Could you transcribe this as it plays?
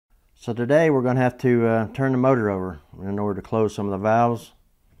So today we're going to have to turn the motor over in order to close some of the valves.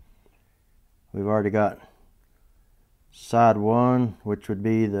 We've already got side one, which would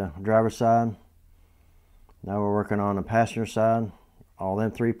be the driver's side. Now we're working on the passenger side, all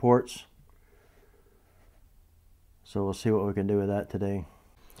them 3 ports. So we'll see what we can do with that today.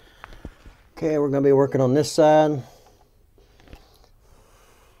 Okay, we're going to be working on this side.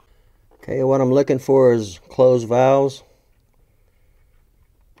 Okay, what I'm looking for is closed valves.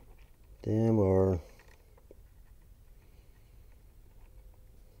 Them or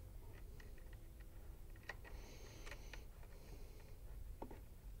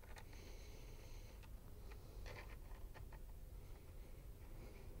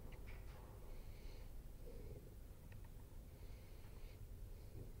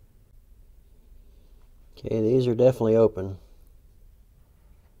okay, these are definitely open.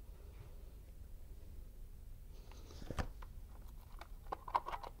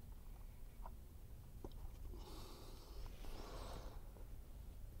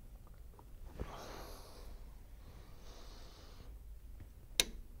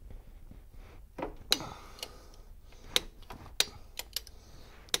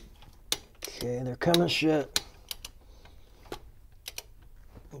 Okay, they're coming shut.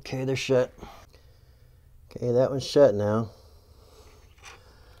 Okay, they're shut. Okay, that one's shut now.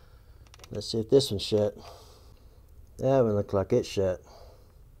 Let's see if this one's shut. That one looks like it's shut.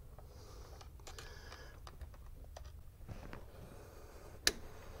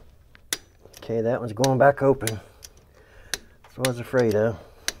 Okay, that one's going back open. That's what I was afraid of.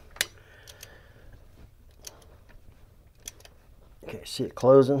 Okay, see it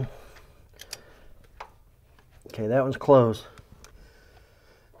closing. Okay, that one's closed.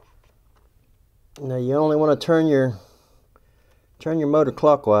 Now you only want to turn your motor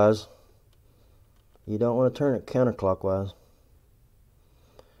clockwise. You don't want to turn it counterclockwise,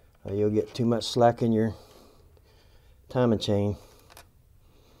 or you'll get too much slack in your timing chain.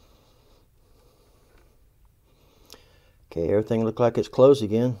 Okay, everything looks like it's closed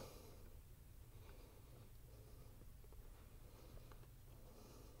again.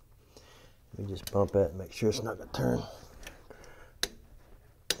 Let me just bump that and make sure it's not going to turn.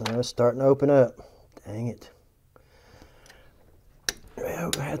 Oh, it's starting to open up. Dang it. Well, we're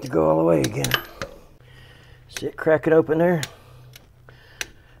going to have to go all the way again. See it crack it open there?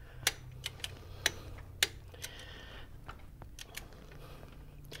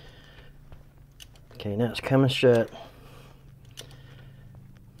 Okay, now it's coming shut.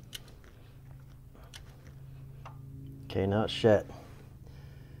 Okay, now it's shut.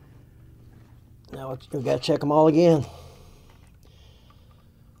 Now we've got to check them all again.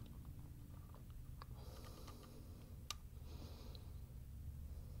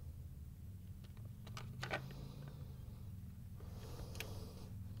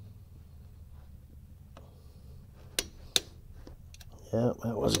 Yeah,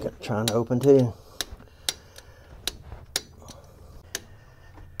 that was trying to open too.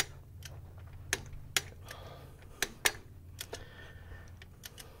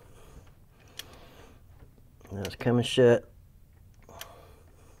 Now it's coming shut.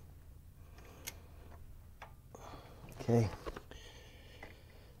 Okay.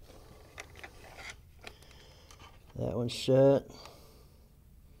 That one's shut.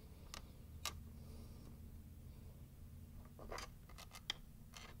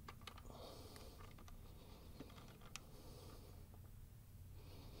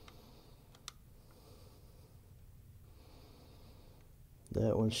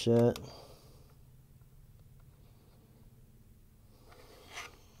 That one's shut.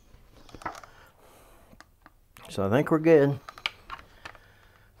 So I think we're good.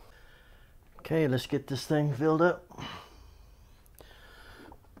 Okay, let's get this thing filled up.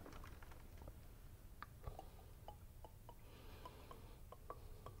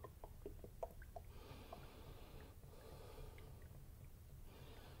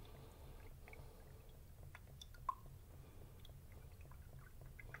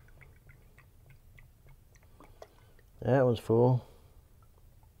 That one's full.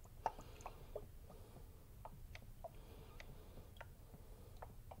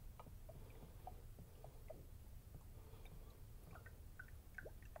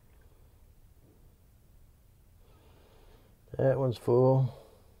 That one's full.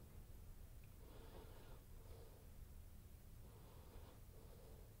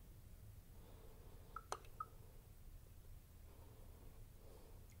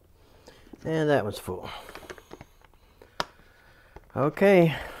 And that one's full.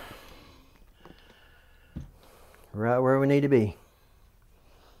 Okay. Right where we need to be.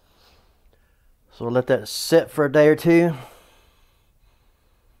 So we'll let that sit for a day or two.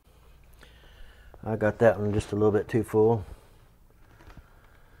 I got that one just a little bit too full.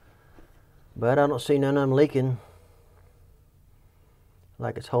 But I don't see none of them leaking.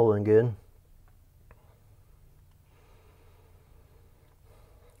 Like it's holding good.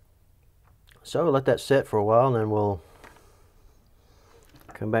 So let that set for a while and then we'll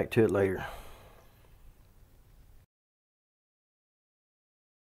come back to it later.